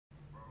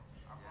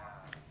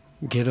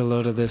Get a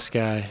load of this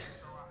guy.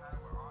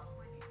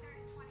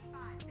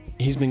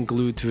 He's been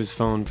glued to his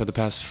phone for the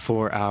past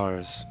 4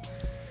 hours.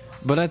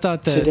 But I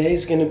thought that...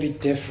 Today's gonna be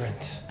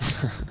different.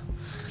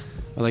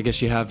 Well, I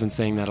guess you have been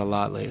saying that a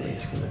lot lately.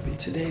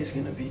 Today's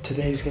gonna be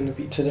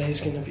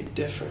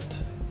different.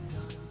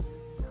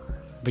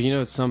 But you know,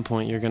 at some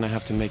point, you're gonna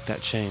have to make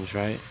that change,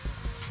 right?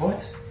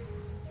 What?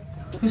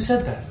 Who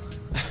said that?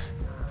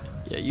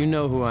 Yeah, you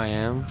know who I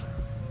am.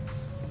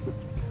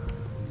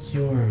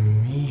 You're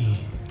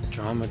me.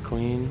 Drama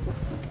queen.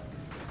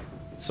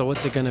 So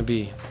what's it gonna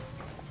be?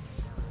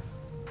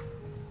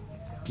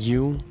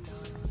 You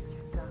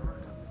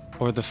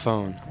or the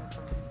phone?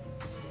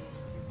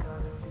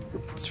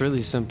 It's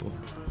really simple.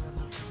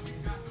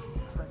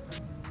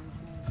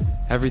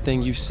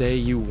 Everything you say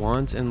you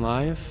want in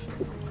life,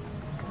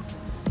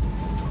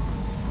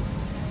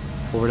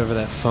 or whatever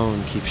that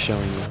phone keeps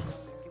showing you.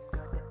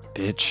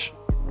 Bitch.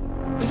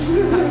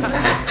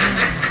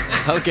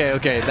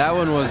 Okay, that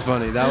one was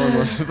funny. That one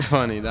was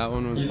funny.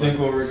 You think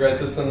we'll regret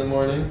this in the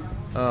morning?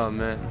 Oh,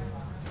 man.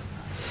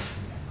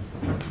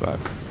 Fuck.